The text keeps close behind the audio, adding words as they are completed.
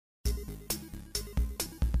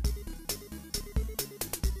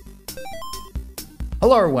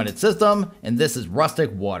Hello everyone, it's System, and this is Rustic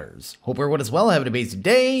Waters. Hope everyone is well, having an amazing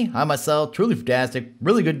day. I myself, truly fantastic,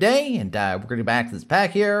 really good day, and we're going to get back to this pack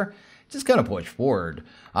here. Just kind of push forward.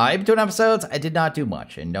 In between episodes, I did not do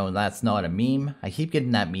much, and no, that's not a meme. I keep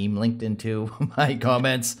getting that meme linked into my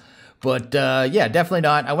comments, but yeah, definitely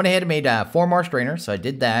not. I went ahead and made 4 more strainers, so I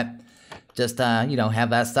did that. Just, you know, have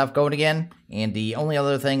that stuff going again. And the only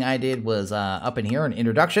other thing I did was up in here, an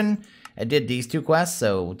introduction. I did these 2 quests,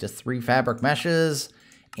 so just 3 fabric meshes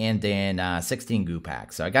and then 16 goo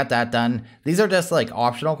packs. So I got that done. These are just like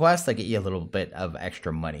optional quests that get you a little bit of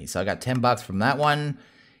extra money. So I got 10 bucks from that one,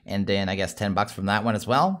 and then I guess 10 bucks from that one as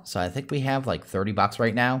well. So I think we have like 30 bucks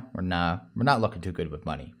right now. We're not looking too good with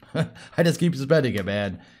money. I just keep spending it,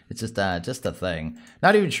 man. It's just a thing.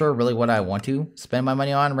 Not even sure really what I want to spend my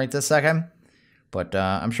money on right this second. But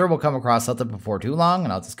I'm sure we'll come across something before too long,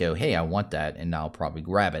 and I'll just go, hey, I want that, and I'll probably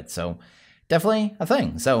grab it. So definitely a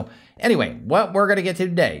thing. So anyway, what we're going to get to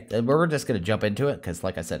today, we're just going to jump into it, because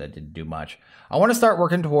like I said, I didn't do much. I want to start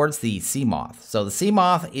working towards the Sea Moth. So the Sea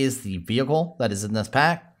Moth is the vehicle that is in this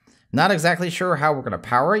pack. Not exactly sure how we're going to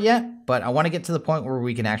power it yet, but I want to get to the point where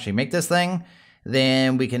we can actually make this thing.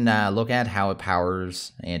 Then we can look at how it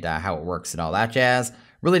powers and how it works and all that jazz.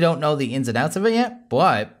 Really don't know the ins and outs of it yet,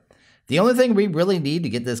 but the only thing we really need to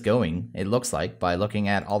get this going, it looks like, by looking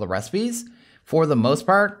at all the recipes, for the most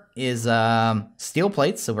part, is steel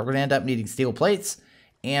plates. So we're going to end up needing steel plates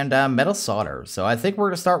and metal solder. So I think we're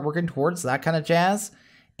going to start working towards that kind of jazz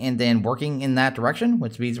and then working in that direction,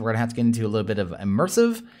 which means we're going to have to get into a little bit of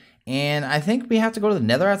immersive. And I think we have to go to the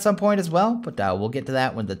nether at some point as well, but we'll get to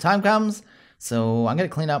that when the time comes. So I'm going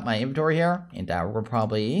to clean up my inventory here, and we're going to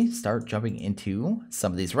probably start jumping into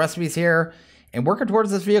some of these recipes here and working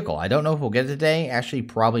towards this vehicle. I don't know if we'll get it today. Actually,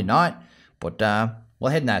 probably not, but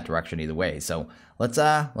we'll head in that direction either way. So let's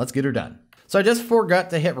get her done. So I just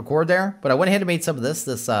forgot to hit record there, but I went ahead and made some of this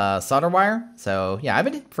solder wire. So yeah, I've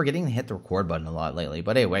been forgetting to hit the record button a lot lately,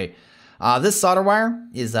 but anyway, this solder wire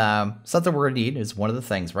is something we're gonna need. Is one of the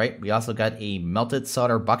things, right? We also got a melted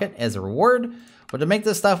solder bucket as a reward, but to make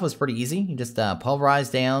this stuff was pretty easy. You just pulverize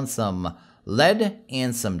down some lead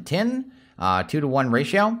and some tin, 2-to-1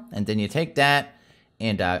 ratio, and then you take that.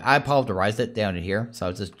 And I pulverized it down to here, so I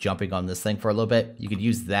was just jumping on this thing for a little bit. You could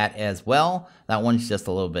use that as well. That one's just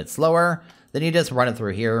a little bit slower. Then you just run it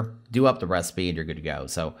through here, do up the recipe, and you're good to go.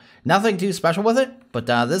 So nothing too special with it, but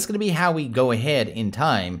this is going to be how we go ahead in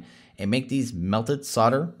time and make these melted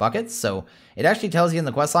solder buckets. So it actually tells you in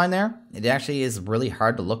the quest line there. It actually is really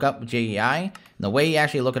hard to look up with JEI. And the way you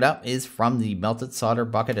actually look it up is from the melted solder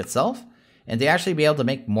bucket itself. And to actually be able to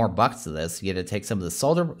make more buckets of this, you got to take some of the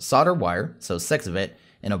solder wire, so 6 of it,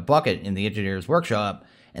 in a bucket in the engineer's workshop,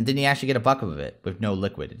 and then you actually get a bucket of it with no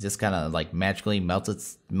liquid. It just kind of like magically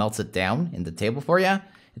melts it down in the table for you.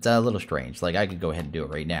 It's a little strange. Like I could go ahead and do it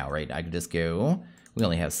right now, right? I could just go, we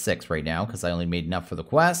only have 6 right now because I only made enough for the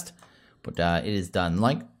quest, but it is done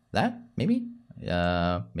like that, maybe?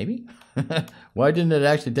 Maybe? Why didn't it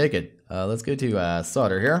actually take it? Let's go to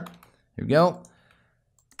solder here. Here we go.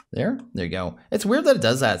 There you go. It's weird that it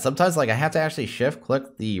does that. Sometimes like I have to actually shift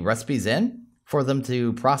click the recipes in for them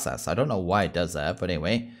to process. I don't know why it does that, but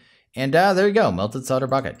anyway. And there you go, melted solder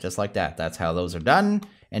bucket, just like that. That's how those are done.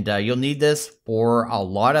 And you'll need this for a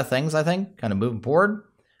lot of things, I think, kind of moving forward.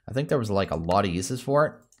 I think there was like a lot of uses for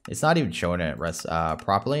it. It's not even showing it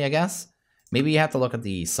properly, I guess. Maybe you have to look at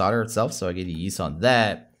the solder itself, so I get a use on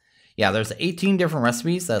that. Yeah, there's 18 different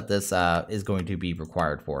recipes that this is going to be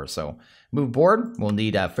required for. So move forward, we'll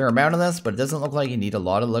need a fair amount of this, but it doesn't look like you need a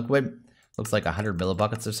lot of liquid. Looks like 100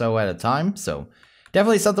 millibuckets or so at a time. So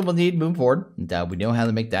definitely something we'll need moving forward. And, we know how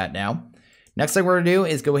to make that now. Next thing we're going to do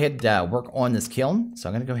is go ahead and work on this kiln. So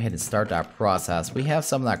I'm going to go ahead and start that process. We have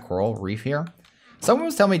some of that coral reef here. Someone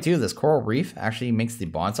was telling me too, this coral reef actually makes the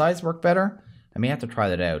bonsais work better. I may have to try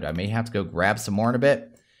that out. I may have to go grab some more in a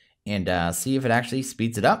bit and see if it actually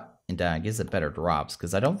speeds it up and gives it better drops,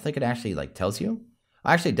 because I don't think it actually like tells you.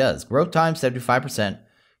 Actually, it does. Growth time 75%,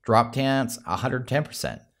 drop chance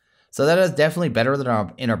 110%. So that is definitely better than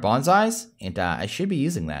our bonsais, and I should be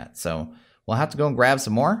using that. So we'll have to go and grab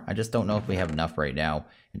some more. I just don't know if we have enough right now,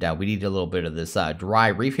 and we need a little bit of this dry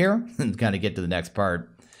reef here and kind of get to the next part.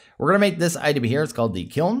 We're gonna make this item here. It's called the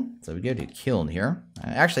kiln. So we go to kiln here.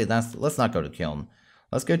 Actually, let's not go to kiln.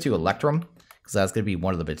 Let's go to electrum, because that's going to be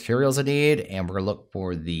one of the materials I need. And we're going to look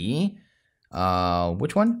for the,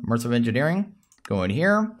 which one? Immersive engineering. Go in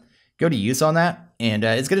here, go to use on that. And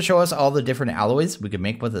it's going to show us all the different alloys we can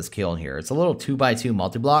make with this kiln here. It's a little 2x2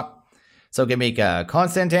 multi-block. So it can make a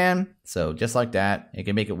constantan. So just like that, it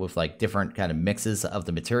can make it with like different kind of mixes of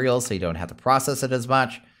the materials, so you don't have to process it as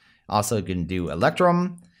much. Also, you can do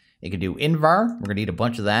electrum. It can do Invar. We're going to need a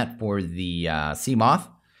bunch of that for the sea moth.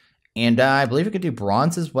 And I believe it could do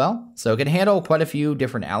bronze as well. So it can handle quite a few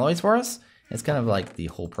different alloys for us. It's kind of like the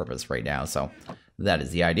whole purpose right now. So that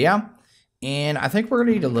is the idea. And I think we're going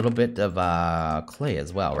to need a little bit of clay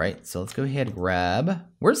as well, right? So let's go ahead and grab...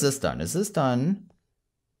 Where's this done? Is this done?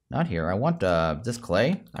 Not here. I want this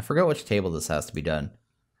clay. I forget which table this has to be done.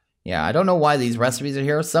 Yeah, I don't know why these recipes are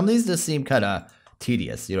here. Some of these just seem kind of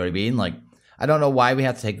tedious, you know what I mean? Like, I don't know why we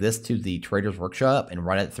have to take this to the trader's workshop and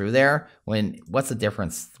run it through there. When, what's the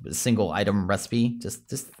difference? A single item recipe?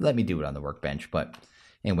 Just let me do it on the workbench. But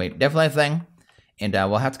anyway, definitely a thing. And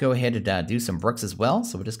we'll have to go ahead and do some bricks as well.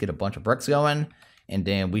 So we'll just get a bunch of bricks going. And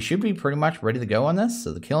then we should be pretty much ready to go on this.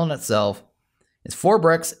 So the kiln itself is 4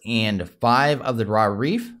 bricks and 5 of the dry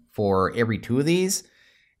reef for every 2 of these.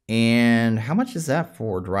 And how much is that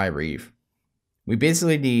for dry reef? We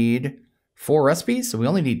basically need 4 recipes, so we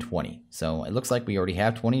only need 20. So it looks like we already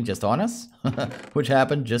have 20 just on us, which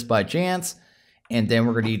happened just by chance. And then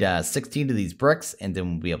we're going to need 16 of these bricks, and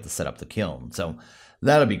then we'll be able to set up the kiln. So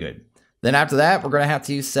that'll be good. Then after that, we're going to have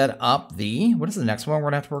to set up the, what is the next one we're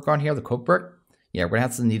going to have to work on here? The coke brick? Yeah, we're going to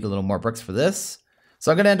have to need a little more bricks for this.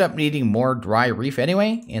 So I'm going to end up needing more dry reef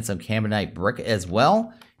anyway, and some cambonite brick as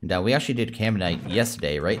well. And we actually did cambonite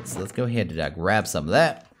yesterday, right? So let's go ahead and grab some of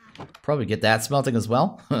that. Probably get that smelting as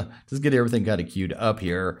well. Just get everything kind of queued up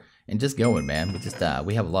here and just going, man.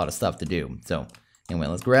 We have a lot of stuff to do. So anyway,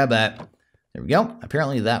 let's grab that. There we go.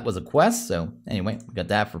 Apparently that was a quest. So anyway, we got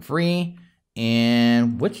that for free.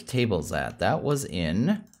 And which table is that? That was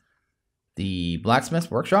in the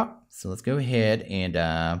blacksmith's workshop. So let's go ahead and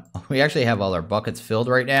we actually have all our buckets filled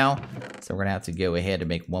right now. So we're gonna have to go ahead and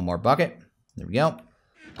make one more bucket. There we go.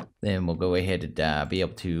 Then we'll go ahead and be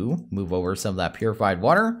able to move over some of that purified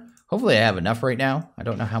water. Hopefully I have enough right now. I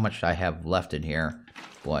don't know how much I have left in here,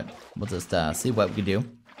 but we'll just see what we can do.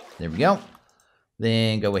 There we go.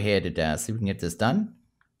 Then go ahead and see if we can get this done.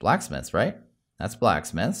 Blacksmiths, right? That's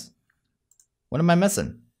blacksmiths. What am I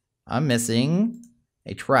missing? I'm missing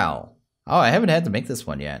a trowel. Oh, I haven't had to make this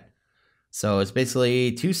one yet. So it's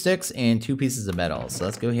basically 2 sticks and 2 pieces of metal. So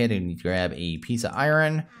let's go ahead and grab a piece of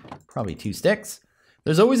iron, probably 2 sticks.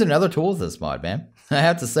 There's always another tool with this mod, man. I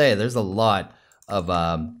have to say, there's a lot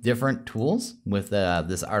of different tools with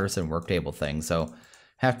this artisan work table thing. So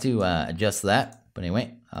have to adjust that. But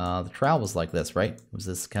anyway, the trowel was like this, right? Was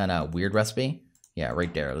this kind of weird recipe? Yeah,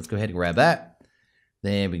 right there. Let's go ahead and grab that.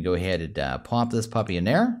 Then we can go ahead and pop this puppy in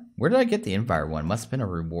there. Where did I get the Empire one? Must have been a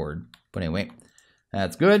reward. But anyway,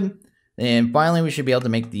 that's good. And finally, we should be able to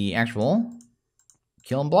make the actual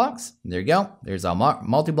kiln blocks. There you go. There's our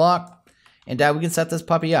multi-block. And we can set this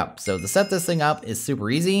puppy up. So to set this thing up is super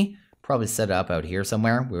easy. Probably set it up out here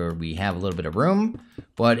somewhere where we have a little bit of room.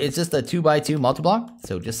 But it's just a 2x2 multi-block.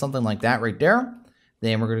 So just something like that right there.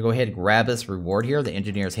 Then we're going to go ahead and grab this reward here, the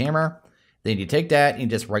engineer's hammer. Then you take that and you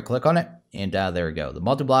just right click on it. And there we go. The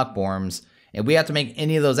multi-block forms. And we have to make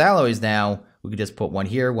any of those alloys now. We could just put one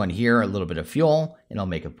here, a little bit of fuel, and it'll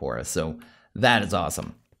make it for us. So that is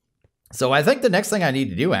awesome. So I think the next thing I need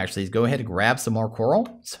to do actually is go ahead and grab some more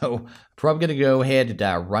coral. So probably going to go ahead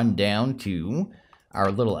and run down to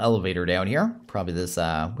our little elevator down here. Probably this,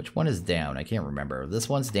 which one is down? I can't remember. This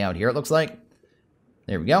one's down here, it looks like.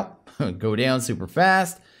 There we go. Go down super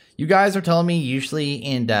fast. You guys are telling me usually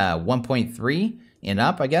in 1.3 and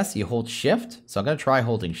up, I guess, you hold shift. So I'm going to try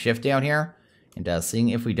holding shift down here and seeing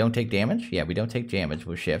if we don't take damage. Yeah, we don't take damage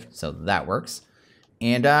with shift, so that works.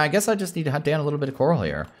 And I guess I just need to hunt down a little bit of coral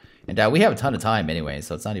here. And we have a ton of time anyway,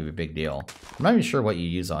 so it's not even a big deal. I'm not even sure what you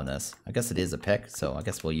use on this. I guess it is a pick, so I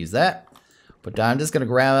guess we'll use that. But I'm just going to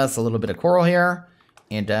grab us a little bit of coral here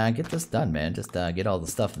and get this done, man. Just get all the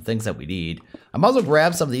stuff and things that we need. I might as well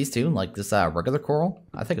grab some of these too, like this regular coral.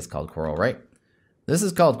 I think it's called coral, right? This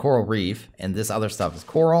is called coral reef, and this other stuff is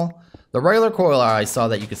coral. The regular coral I saw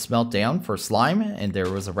that you could smelt down for slime, and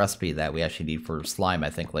there was a recipe that we actually need for slime,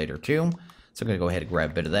 I think, later too. So I'm going to go ahead and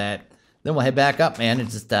grab a bit of that. Then we'll head back up, man,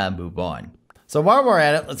 and just move on. So while we're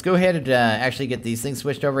at it, let's go ahead and actually get these things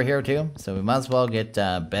switched over here too. So we might as well get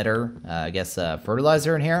better, I guess,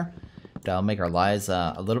 fertilizer in here. That'll make our lives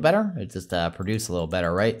a little better. It just produce a little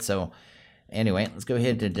better, right? So anyway, let's go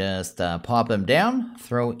ahead and just pop them down,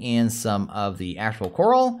 throw in some of the actual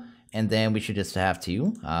coral, and then we should just have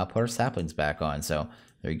to put our saplings back on. So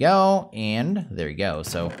there you go, and there you go.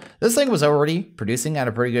 So this thing was already producing at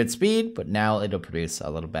a pretty good speed, but now it'll produce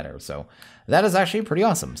a little better. So that is actually pretty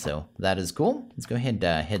awesome. So that is cool. Let's go ahead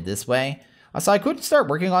and head this way. So I could start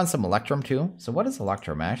working on some electrum too. So what is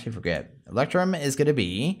electrum? I actually forget. Electrum is going to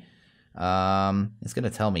be, it's going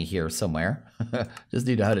to tell me here somewhere. Just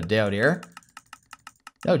need to hunt it down here.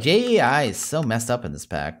 Oh, JEI is so messed up in this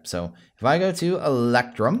pack. So if I go to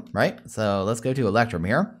Electrum, right? So let's go to Electrum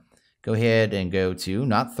here. Go ahead and go to,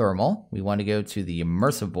 not thermal. We want to go to the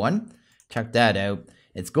immersive one. Check that out.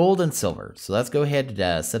 It's gold and silver. So let's go ahead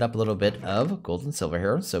and set up a little bit of gold and silver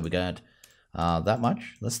here. So we got that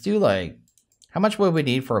much. Let's do like, how much would we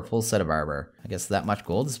need for a full set of armor? I guess that much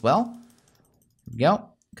gold as well. There we go.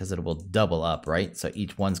 Because it will double up, right? So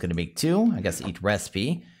each one's going to make 2. I guess each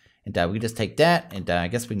recipe. And we can just take that, and I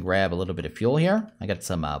guess we can grab a little bit of fuel here. I got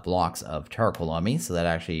some blocks of charcoal on me, so that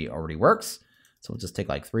actually already works. So we'll just take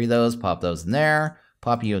like 3 of those, pop those in there,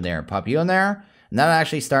 pop you in there, pop you in there. And that'll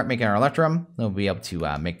actually start making our Electrum. Then we'll be able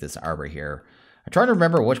to make this arbor here. I'm trying to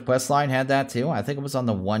remember which quest line had that too. I think it was on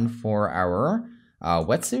the one for our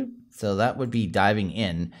wetsuit. So that would be diving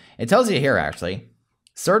in. It tells you here actually,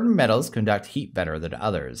 certain metals conduct heat better than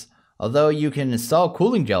others. Although you can install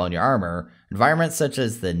cooling gel in your armor, environments such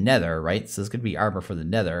as the nether, right? So this could be armor for the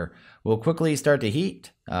nether, will quickly start to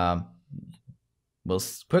heat. Will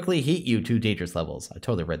quickly heat you to dangerous levels. I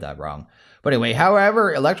totally read that wrong. But anyway,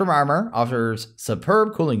 however, Electrum armor offers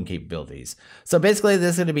superb cooling capabilities. So basically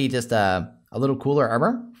this is going to be just a little cooler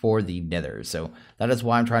armor for the nether. So that is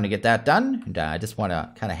why I'm trying to get that done. And I just want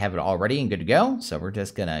to kind of have it all ready and good to go. So we're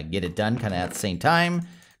just going to get it done kind of at the same time.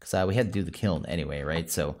 Because we had to do the kiln anyway, right?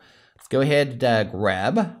 So let's go ahead and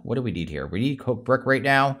grab, what do we need here? We need coke brick right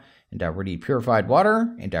now, and we need purified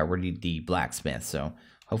water, and we need the blacksmith. So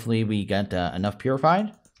hopefully we got enough purified.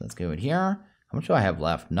 So let's go in here. How much do I have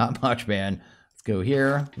left? Not much, man. Let's go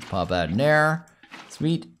here, just pop that in there.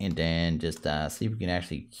 Sweet, and then just see if we can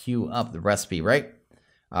actually queue up the recipe, right?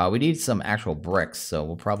 We need some actual bricks, so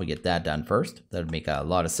we'll probably get that done first. That would make a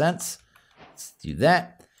lot of sense. Let's do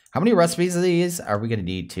that. How many recipes of these are we going to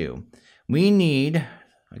need too? We need,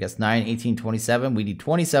 I guess 9, 18, 27. We need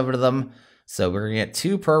 27 of them. So we're going to get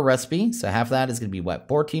 2 per recipe. So half of that is going to be what,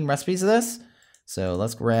 14 recipes of this. So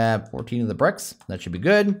let's grab 14 of the bricks. That should be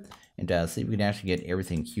good. And see if we can actually get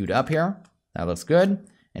everything queued up here. That looks good.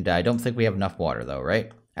 And I don't think we have enough water though,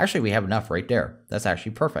 right? Actually, we have enough right there. That's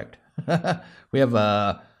actually perfect. We have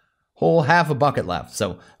a whole half a bucket left.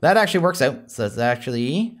 So that actually works out. So let's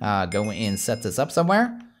actually go and set this up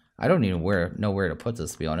somewhere. I don't even know where to put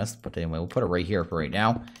this, to be honest. But anyway, we'll put it right here for right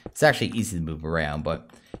now. It's actually easy to move around,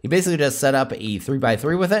 but you basically just set up a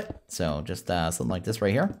 3x3 with it. So just something like this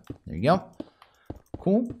right here. There you go.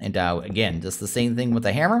 Cool. And again, just the same thing with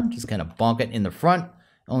the hammer. Just kind of bonk it in the front.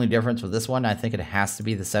 Only difference with this one, I think it has to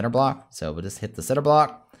be the center block. So we'll just hit the center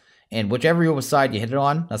block. And whichever side you hit it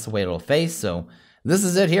on, that's the way it'll face. So this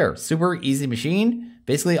is it here. Super easy machine.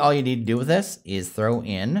 Basically, all you need to do with this is throw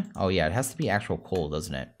in... Oh yeah, it has to be actual coal,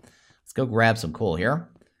 doesn't it? Let's go grab some coal here,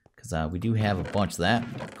 because we do have a bunch of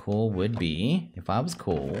that. Coal would be, if I was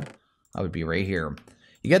coal, I would be right here.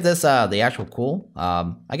 You get this, the actual coal.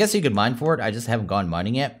 I guess you could mine for it. I just haven't gone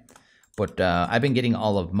mining yet. But I've been getting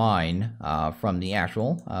all of mine from the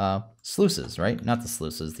actual sluices, right? Not the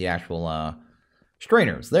sluices, the actual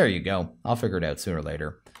strainers. There you go. I'll figure it out sooner or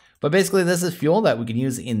later. But basically, this is fuel that we can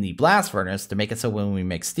use in the blast furnace to make it so when we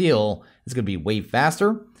make steel, it's going to be way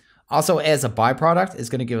faster. Also, as a byproduct, it's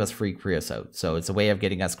going to give us free creosote. So it's a way of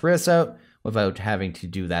getting us creosote without having to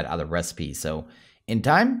do that other recipe. So in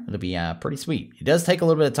time, it'll be pretty sweet. It does take a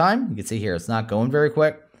little bit of time. You can see here, it's not going very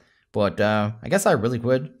quick. But I guess I really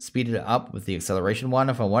could speed it up with the acceleration one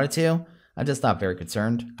if I wanted to. I'm just not very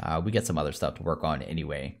concerned. We get some other stuff to work on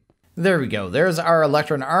anyway. There we go. There's our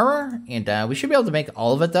Electron armor. And we should be able to make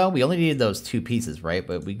all of it, though. We only needed those 2 pieces, right?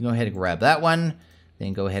 But we can go ahead and grab that one.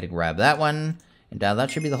 Then go ahead and grab that one. And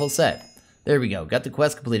that should be the whole set. There we go. Got the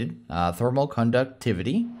quest completed. Thermal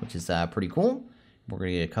conductivity, which is pretty cool. We're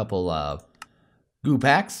going to get a couple goo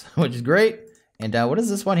packs, which is great. And what is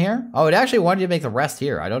this one here? Oh, it actually wanted to make the rest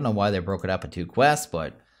here. I don't know why they broke it up into 2 quests,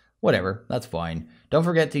 but whatever. That's fine. Don't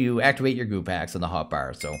forget to activate your goo packs on the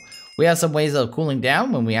hotbar. So we have some ways of cooling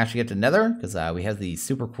down when we actually get to Nether, because we have these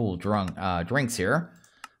super cool drinks here.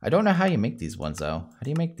 I don't know how you make these ones, though. How do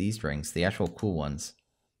you make these drinks? The actual cool ones.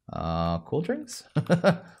 Cool drinks?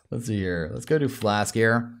 Let's see here. Let's go to flask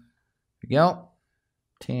here. There we go.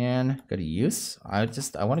 Tan. Go to use. I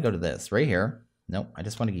want to go to this right here. Nope. I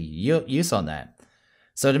just want to get use on that.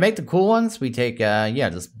 So to make the cool ones, we take,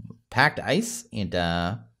 just packed ice and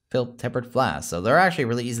filled tempered flask. So they're actually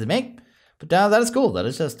really easy to make. But that is cool. That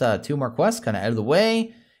is just 2 more quests kind of out of the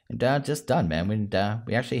way. And just done, man.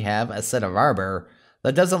 We actually have a set of armor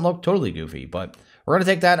that doesn't look totally goofy. But we're going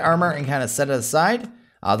to take that armor and kind of set it aside.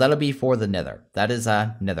 That'll be for the nether. That is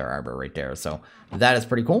nether armor right there. So that is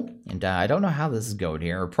pretty cool. And I don't know how this is going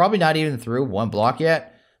here. Probably not even through 1 block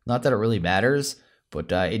yet. Not that it really matters.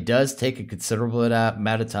 But it does take a considerable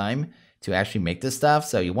amount of time to actually make this stuff.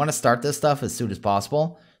 So you want to start this stuff as soon as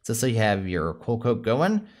possible, just so you have your coal coke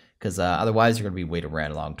going, because otherwise you're going to be waiting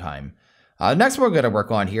around a long time. Next we're going to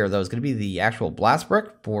work on here, though, is going to be the actual blast brick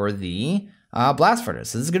for the blast furnace.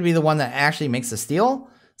 So this is going to be the one that actually makes the steel.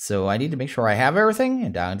 So I need to make sure I have everything,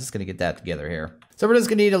 and I'm just going to get that together here. So we're just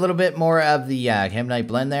going to need a little bit more of the Camnite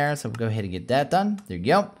blend there. So we'll go ahead and get that done. There you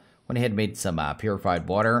go. Went ahead and made some purified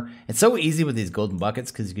water. It's so easy with these golden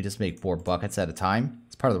buckets because you can just make 4 buckets at a time.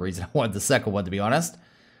 It's part of the reason I wanted the second one, to be honest.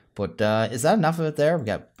 But is that enough of it there? We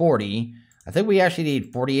got 40. I think we actually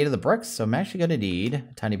need 48 of the bricks, so I'm actually going to need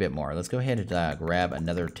a tiny bit more. Let's go ahead and grab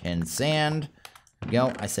another 10 sand. There we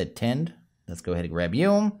go. I said 10. Let's go ahead and grab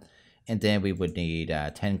you. And then we would need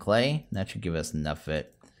 10 clay. That should give us enough of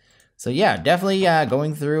it. So yeah, definitely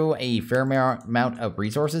going through a fair amount of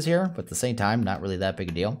resources here, but at the same time, not really that big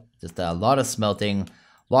a deal. Just a lot of smelting,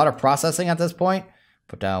 a lot of processing at this point.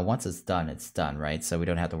 But once it's done, right? So we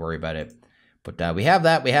don't have to worry about it. But we have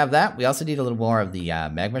that, We also need a little more of the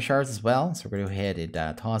magma shards as well. So we're going to go ahead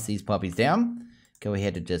and toss these puppies down. Go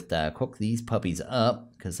ahead and just cook these puppies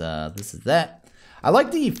up, because this is that. I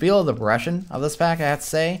like the feel of the progression of this pack, I have to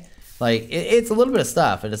say. Like, it's a little bit of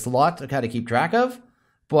stuff, and it's a lot to kind of keep track of.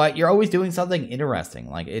 But you're always doing something interesting.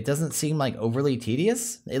 Like, it doesn't seem like overly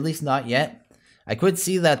tedious, at least not yet. I could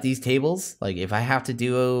see that these tables, like if I have to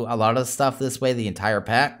do a lot of stuff this way, the entire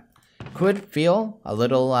pack, could feel a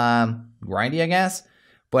little grindy, I guess.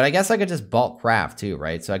 But I guess I could just bulk craft too,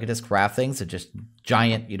 right? So I could just craft things at just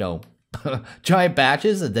giant, you know, giant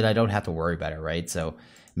batches, and then I don't have to worry about it, right? So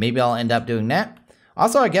maybe I'll end up doing that.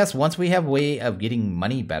 Also, I guess once we have a way of getting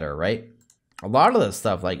money better, right? A lot of this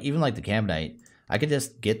stuff, like even like the Camnite, I could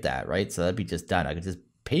just get that, right? So that'd be just done. I could just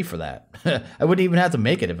pay for that. I wouldn't even have to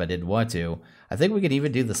make it if I didn't want to. I think we could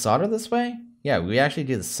even do the solder this way. Yeah, we actually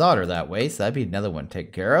do the solder that way, so that'd be another one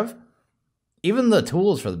taken care of. Even the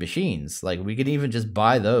tools for the machines, like we could even just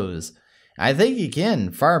buy those. I think you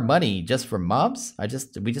can farm money just from mobs.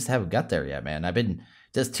 We just haven't got there yet, man. I've been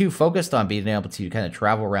just too focused on being able to kind of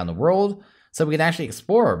travel around the world so we can actually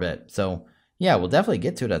explore a bit. So yeah, we'll definitely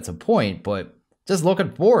get to it at some point, but just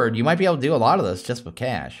looking forward, you might be able to do a lot of this just with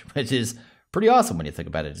cash, which is pretty awesome when you think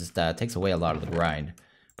about it. It just takes away a lot of the grind.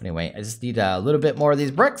 But anyway, I just need a little bit more of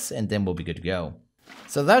these bricks, and then we'll be good to go.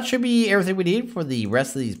 So that should be everything we need for the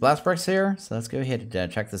rest of these blast bricks here. So let's go ahead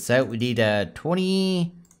and check this out. We need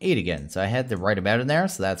 28 again. So I had the right amount in there,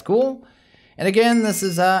 so that's cool. And again, this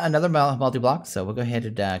is another multi-block, so we'll go ahead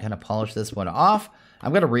and kind of polish this one off.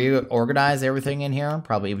 I'm going to reorganize everything in here,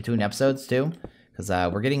 probably in between episodes too, because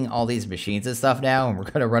we're getting all these machines and stuff now, and we're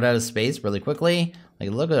going to run out of space really quickly. Like,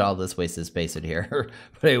 look at all this wasted space in here.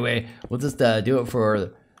 But anyway, we'll just do it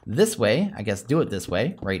for this way. I guess do it this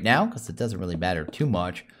way right now, because it doesn't really matter too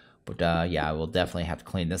much. But yeah, I will definitely have to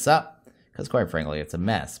clean this up, because quite frankly, it's a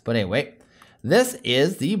mess. But anyway, this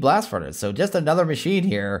is the blast furnace. So just another machine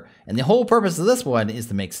here, and the whole purpose of this one is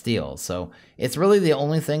to make steel. So it's really the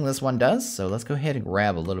only thing this one does. So let's go ahead and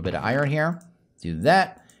grab a little bit of iron here. Do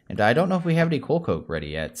that. And I don't know if we have any coal coke ready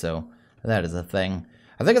yet, so that is a thing.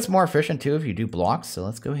 I think it's more efficient too if you do blocks. So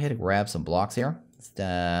let's go ahead and grab some blocks here.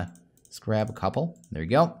 Let's grab a couple. There you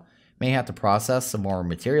go. May have to process some more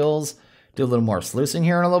materials, do a little more sluicing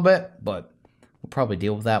here in a little bit, but we'll probably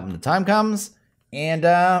deal with that when the time comes. And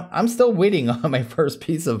I'm still waiting on my first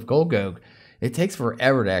piece of coal coke. It takes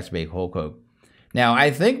forever to actually make coal coke. Now,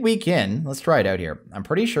 I think we can. Let's try it out here. I'm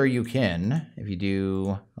pretty sure you can. If you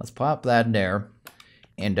do, let's pop that in there.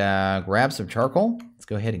 And grab some charcoal. Let's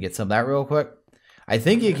go ahead and get some of that real quick. I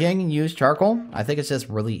think you can use charcoal. I think it's just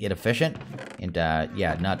really inefficient. And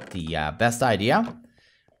yeah, not the best idea.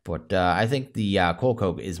 But I think the coal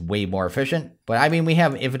coke is way more efficient. But I mean, we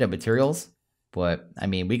have infinite materials. But I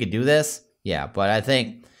mean, we could do this. Yeah, but I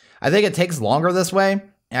think it takes longer this way.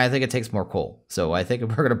 And I think it takes more coal. So I think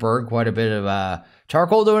we're going to burn quite a bit of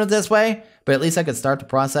charcoal doing it this way. But at least I could start the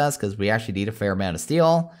process, because we actually need a fair amount of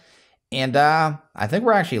steel. And I think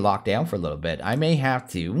we're actually locked down for a little bit. I may have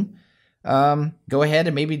to go ahead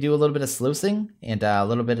and maybe do a little bit of sluicing and a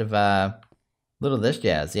little bit of this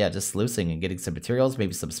jazz. Yeah, just sluicing and getting some materials,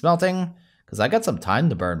 maybe some smelting, because I got some time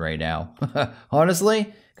to burn right now,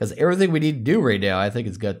 honestly, because everything we need to do right now, I think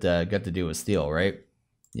it's got to do with steel, right?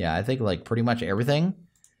 Yeah, I think like pretty much everything.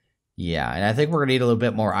 Yeah, and I think we're going to need a little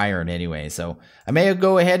bit more iron anyway. So I may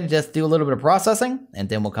go ahead and just do a little bit of processing, and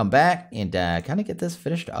then we'll come back and kind of get this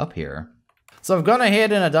finished up here. So I've gone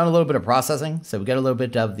ahead and I've done a little bit of processing. So we got a little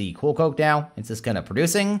bit of the coal coke now. It's just kind of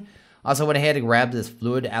producing. Also went ahead and grabbed this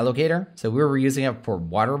fluid allocator. So we were using it for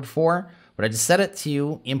water before, but I just set it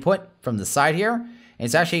to input from the side here. And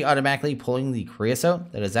it's actually automatically pulling the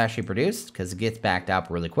creosote that is actually produced, because it gets backed up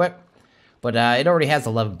really quick. But it already has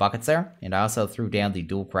 11 buckets there. And I also threw down the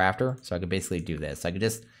dual crafter. So I can basically do this. I can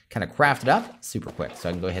just kind of craft it up super quick. So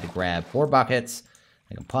I can go ahead and grab 4 buckets.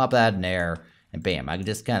 I can pop that in there. And bam, I can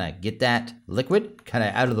just kind of get that liquid kind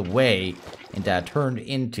of out of the way and turned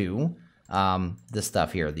into this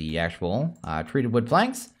stuff here, the actual treated wood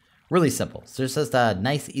planks. Really simple. So it's just a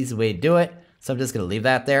nice, easy way to do it. So I'm just going to leave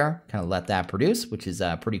that there, kind of let that produce, which is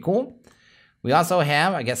pretty cool. We also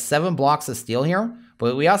have, I guess, 7 blocks of steel here,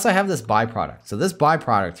 but we also have this byproduct. So this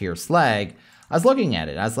byproduct here, slag, I was looking at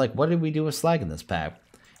it. I was like, what did we do with slag in this pack?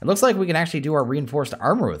 It looks like we can actually do our reinforced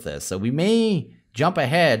armor with this. So we may jump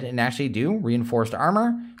ahead and actually do reinforced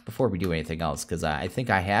armor before we do anything else, because I think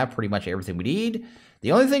I have pretty much everything we need.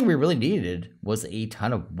 The only thing we really needed was a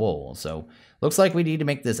ton of wool. So looks like we need to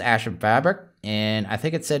make this ashen fabric, and I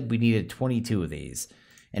think it said we needed 22 of these.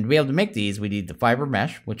 And to be able to make these, we need the fiber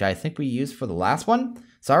mesh, which I think we used for the last one.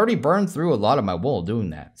 So I already burned through a lot of my wool doing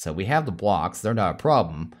that. So we have the blocks, they're not a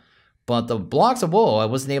problem. But the blocks of wool I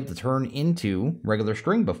wasn't able to turn into regular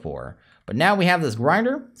string before. But now we have this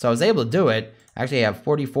grinder, so I was able to do it. Actually, I have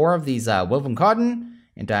 44 of these woven cotton,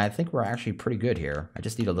 and I think we're actually pretty good here. I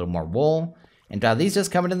just need a little more wool. And these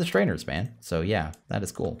just come in the strainers, man. So yeah, that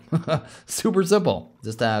is cool. Super simple.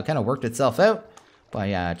 Just kind of worked itself out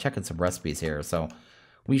by checking some recipes here. So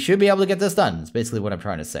we should be able to get this done. That's basically what I'm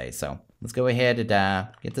trying to say. So let's go ahead and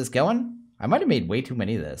get this going. I might have made way too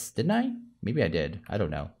many of this, didn't I? Maybe I did. I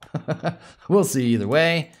don't know. We'll see either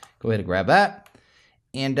way. Go ahead and grab that.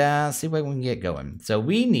 And see what we can get going. So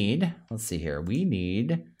we need, let's see here. We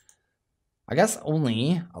need, I guess,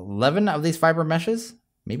 only 11 of these fiber meshes.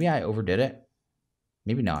 Maybe I overdid it.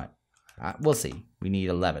 Maybe not. We'll see. We need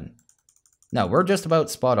 11. No, we're just about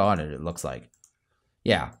spot on it looks like.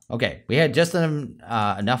 Yeah, okay. We had just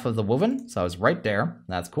enough of the woven, so I was right there.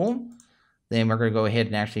 That's cool. Then we're going to go ahead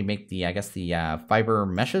and actually make the, I guess, the fiber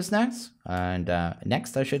meshes next. And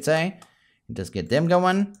next, I should say. And just get them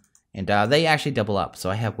going. And they actually double up, so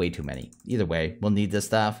I have way too many. Either way, we'll need this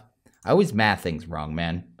stuff. I always math things wrong,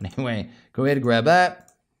 man. But anyway, go ahead and grab that.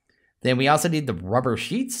 Then we also need the rubber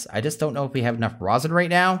sheets. I just don't know if we have enough rosin right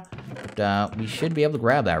now. But we should be able to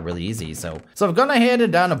grab that really easy. So I've gone ahead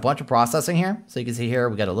and done a bunch of processing here. So you can see here,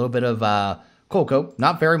 we got a little bit of coal coke.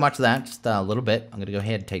 Not very much of that, just a little bit. I'm going to go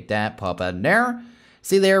ahead and take that, pop that in there.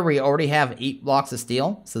 See there, we already have 8 blocks of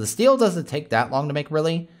steel. So the steel doesn't take that long to make,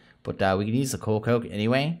 really. But we can use the coal coke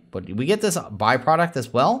anyway. But we get this byproduct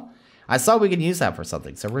as well. I saw we can use that for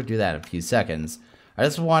something. So we're going to do that in a few seconds. I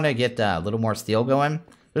just want to get a little more steel going.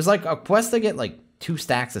 There's like a quest to get like 2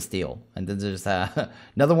 stacks of steel. And then there's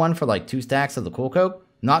another one for like 2 stacks of the coal coke.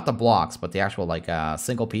 Not the blocks, but the actual like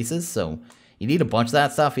single pieces. So you need a bunch of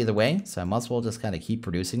that stuff either way. So I might as well just kind of keep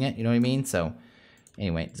producing it. You know what I mean? So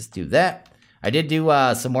anyway, just do that. I did do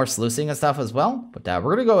some more sluicing and stuff as well. But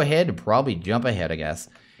we're going to go ahead and probably jump ahead, I guess.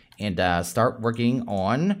 And start working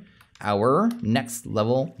on our next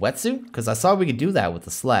level wetsuit. Because I saw we could do that with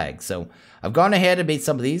the slag. So I've gone ahead and made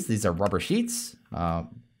some of these. These are rubber sheets.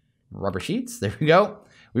 Rubber sheets. There we go.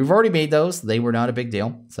 We've already made those. They were not a big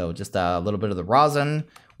deal. So just a little bit of the rosin.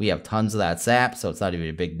 We have tons of that sap, so it's not even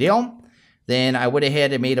a big deal. Then I went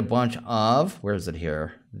ahead and made a bunch of, where is it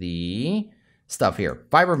here? The stuff here.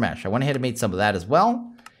 Fiber mesh. I went ahead and made some of that as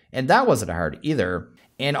well. And that wasn't hard either.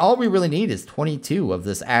 And all we really need is 22 of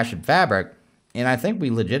this ashen fabric. And I think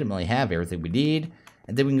we legitimately have everything we need.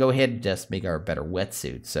 And then we can go ahead and just make our better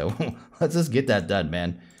wetsuit. So let's just get that done,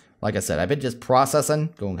 man. Like I said, I've been just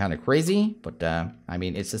processing, going kind of crazy, but I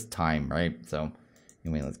mean, it's just time, right? So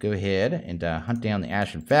anyway, let's go ahead and hunt down the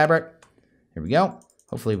ashen fabric. Here we go.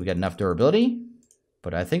 Hopefully we got enough durability,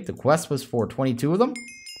 but I think the quest was for 22 of them.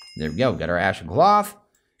 There we go. We got our ashen cloth.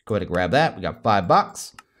 Go ahead and grab that. We got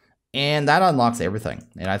 $5, and that unlocks everything.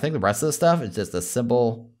 And I think the rest of the stuff is just a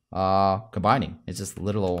simple combining. It's just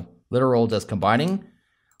literal just combining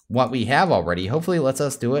what we have already. Hopefully it lets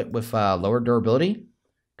us do it with lower durability.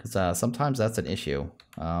 Because sometimes that's an issue.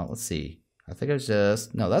 Let's see. I think it's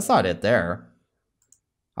just... No, that's not it there.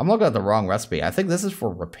 I'm looking at the wrong recipe. I think this is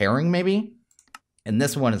for repairing, maybe. And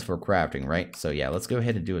this one is for crafting, right? So yeah, let's go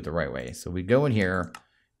ahead and do it the right way. So we go in here,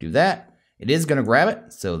 do that. It is going to grab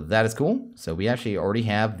it. So that is cool. So we actually already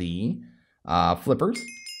have the flippers.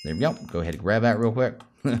 There we go. Go ahead and grab that real quick.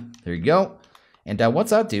 There you go. And what's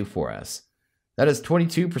that do for us? That is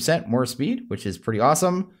 22% more speed, which is pretty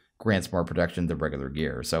awesome. Grants more protection than regular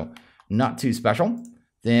gear, so not too special.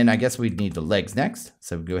 Then I guess we'd need the legs next,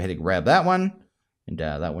 so go ahead and grab that one, and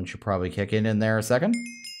that one should probably kick in there a second.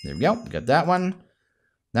 There we go, we got that one.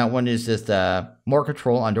 That one is just more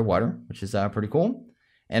control underwater, which is pretty cool.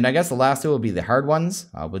 And I guess the last two will be the hard ones.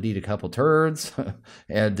 We'll need a couple turds,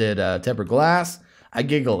 and then tempered glass. I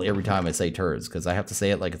giggle every time I say turds because I have to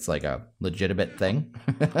say it like it's like a legitimate thing.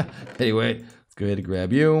 Anyway, let's go ahead and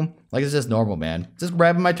grab you. Like it's just normal, man. Just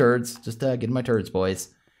grabbing my turds. Just getting my turds,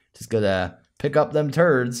 boys. Just gonna pick up them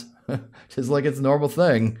turds. Just like it's a normal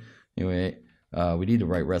thing. Anyway, we need the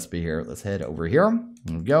right recipe here. Let's head over here.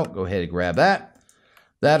 There we go. Go ahead and grab that.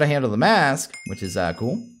 That'll handle the mask, which is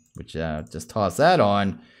cool. Which just toss that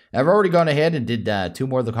on. I've already gone ahead and did 2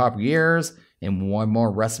 more of the copper gears and 1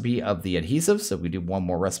 more recipe of the adhesive. So we do 1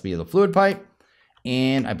 more recipe of the fluid pipe.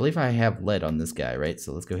 And I believe I have lead on this guy, right?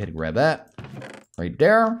 So let's go ahead and grab that right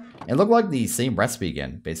there. And look like the same recipe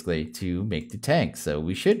again, basically, to make the tank. So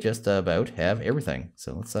we should just about have everything.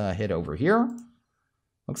 So let's head over here.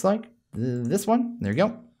 Looks like this one. There you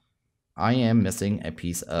go. I am missing a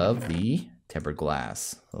piece of the tempered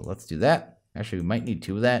glass. So let's do that. Actually, we might need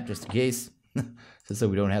 2 of that just in case. Just so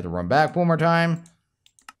we don't have to run back 1 more time.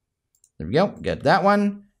 There we go. Get that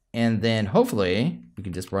one. And then hopefully we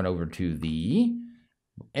can just run over to the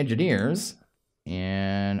engineers.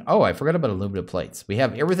 And oh, I forgot about aluminum plates. We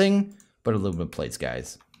have everything but aluminum plates,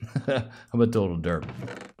 guys. I'm a total derp.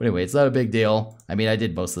 But anyway, it's not a big deal. I mean, I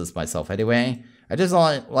did most of this myself anyway. I just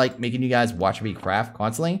don't like making you guys watch me craft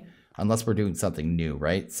constantly unless we're doing something new,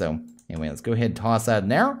 right? So anyway, let's go ahead and toss that in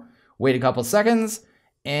there. Wait a couple seconds.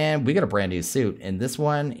 And we got a brand new suit, and this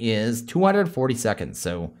one is 240 seconds,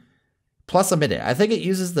 so plus a minute. I think it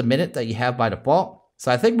uses the minute that you have by default,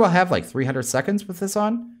 so I think we'll have like 300 seconds with this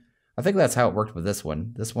on. I think that's how it worked with this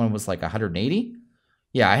one. This one was like 180.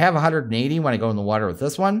 Yeah, I have 180 when I go in the water with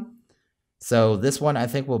this one. So this one I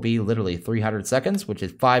think will be literally 300 seconds, which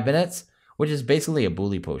is 5 minutes, which is basically a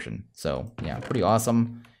bully potion. So yeah, pretty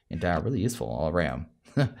awesome and really useful all around.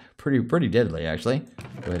 pretty deadly, actually.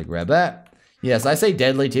 Go ahead and grab that. Yes, I say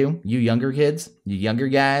deadly too. You younger kids, you younger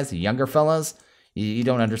guys, you younger fellas, you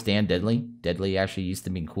don't understand deadly. Deadly actually used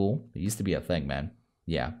to mean cool. It used to be a thing, man.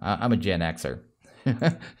 Yeah, I'm a Gen Xer.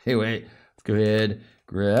 Anyway, let's go ahead,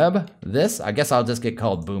 grab this. I guess I'll just get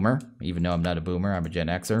called Boomer, even though I'm not a Boomer. I'm a Gen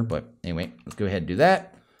Xer, but anyway, let's go ahead and do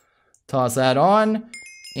that. Toss that on,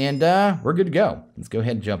 and we're good to go. Let's go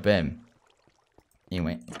ahead and jump in.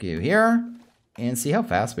 Anyway, let's go here and see how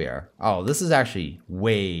fast we are. Oh, this is actually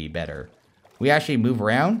way better. We actually move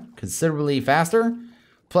around considerably faster.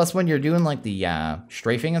 Plus, when you're doing like the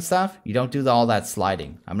strafing and stuff, you don't do all that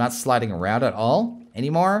sliding. I'm not sliding around at all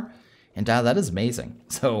anymore. And that is amazing.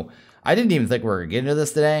 So I didn't even think we were going to get into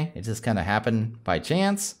this today. It just kind of happened by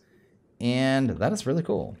chance. And that is really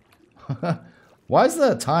cool. Why does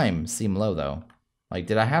the time seem low though? Like,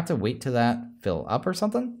 did I have to wait till that fill up or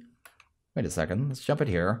something? Wait a second. Let's jump it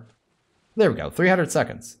here. There we go. 300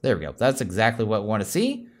 seconds. There we go. That's exactly what we want to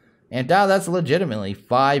see. And that's legitimately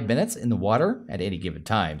 5 minutes in the water at any given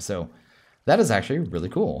time. So that is actually really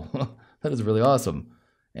cool. That is really awesome.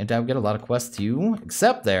 And I've got a lot of quests to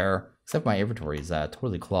accept there. Except my inventory is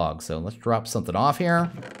totally clogged. So let's drop something off here.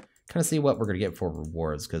 Kind of see what we're going to get for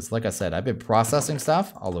rewards. Because like I said, I've been processing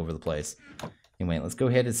stuff all over the place. Anyway, let's go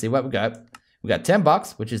ahead and see what we got. We got 10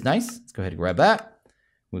 bucks, which is nice. Let's go ahead and grab that.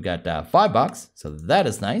 We've got 5 bucks. So that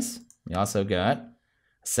is nice. We also got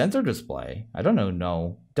sensor display. I don't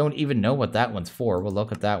even know what that one's for. We'll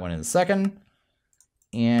look at that one in a second.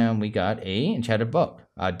 And we got a enchanted book.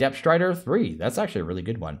 Depth Strider 3. That's actually a really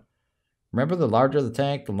good one. Remember, the larger the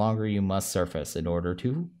tank, the longer you must surface in order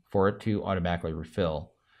for it to automatically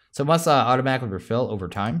refill. So it must automatically refill over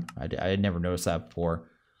time. I had never noticed that before.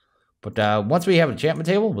 But once we have an enchantment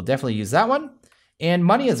table, we'll definitely use that one. And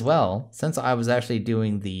money as well. Since I was actually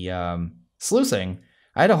doing the sluicing,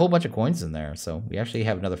 I had a whole bunch of coins in there. So we actually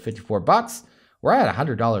have another 54 bucks. We're at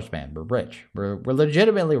 $100, man. We're rich. We're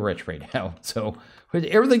legitimately rich right now. So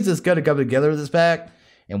everything's just going to come together with this pack.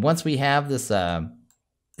 And once we have this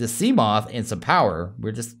sea moth and some power,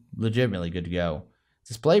 we're just legitimately good to go.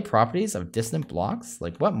 Display properties of distant blocks.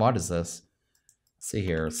 Like, what mod is this? Let's see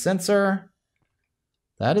here. Sensor.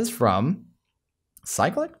 That is from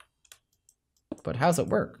Cyclic. But how's it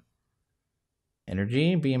work?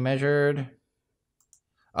 Energy being measured.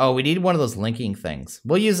 Oh, we need one of those linking things.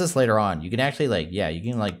 We'll use this later on. You can actually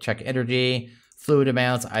you can check energy, fluid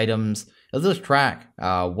amounts, items. It'll just track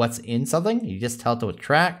what's in something. You just tell it to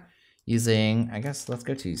track using, I guess, let's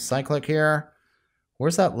go to Cyclic here.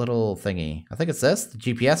 Where's that little thingy? I think it's this, the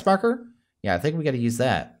GPS marker. Yeah, I think we got to use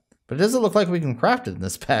that. But it doesn't look like we can craft it in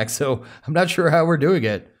this pack, so I'm not sure how we're doing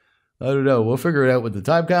it. I don't know. We'll figure it out when the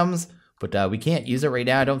time comes. But we can't use it right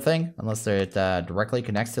now, I don't think, unless it directly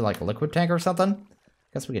connects to like a liquid tank or something.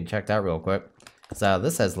 Guess we can check that real quick. So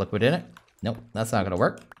this has liquid in it. Nope, that's not gonna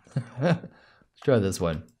work. Let's try this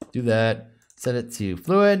one. Do that. Set it to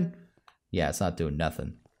fluid. Yeah, it's not doing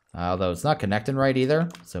nothing. Although it's not connecting right either.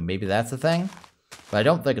 So maybe that's the thing. But I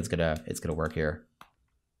don't think it's gonna work here.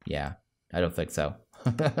 Yeah, I don't think so.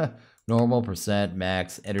 Normal, percent,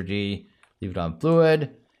 max, energy, leave it on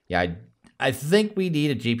fluid. Yeah, I think we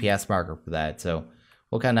need a GPS marker for that. So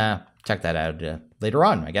we'll kind of check that out later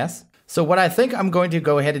on, I guess. So what I think I'm going to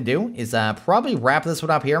go ahead and do is probably wrap this one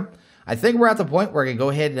up here. I think we're at the point where I can go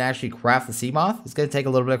ahead and actually craft the sea moth. It's going to take a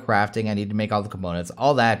little bit of crafting. I need to make all the components,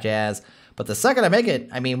 all that jazz. But the second I make it,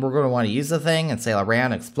 I mean, we're going to want to use the thing and sail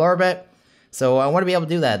around, explore a bit. So I want to be able to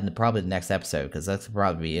do that in probably the next episode, because that's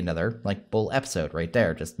probably be another like full episode right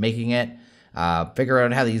there. Just making it, figure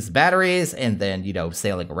out how to use the batteries, and then, you know,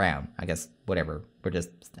 sailing around. I guess, whatever.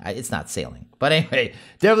 It's not sailing. But anyway,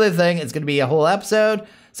 definitely the thing. It's going to be a whole episode.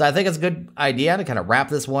 So I think it's a good idea to kind of wrap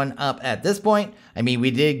this one up at this point. I mean,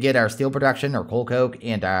 we did get our steel production, our coal coke,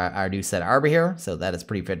 and our new set of arbor here. So that is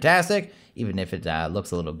pretty fantastic, even if it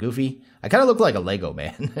looks a little goofy. I kind of look like a Lego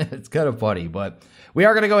man. It's kind of funny, but we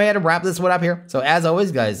are going to go ahead and wrap this one up here. So as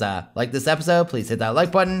always, guys, like this episode, please hit that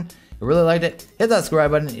like button. If you really liked it, hit that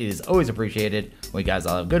subscribe button. It is always appreciated. Well, you guys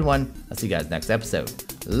all have a good one. I'll see you guys next episode.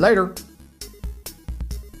 Later.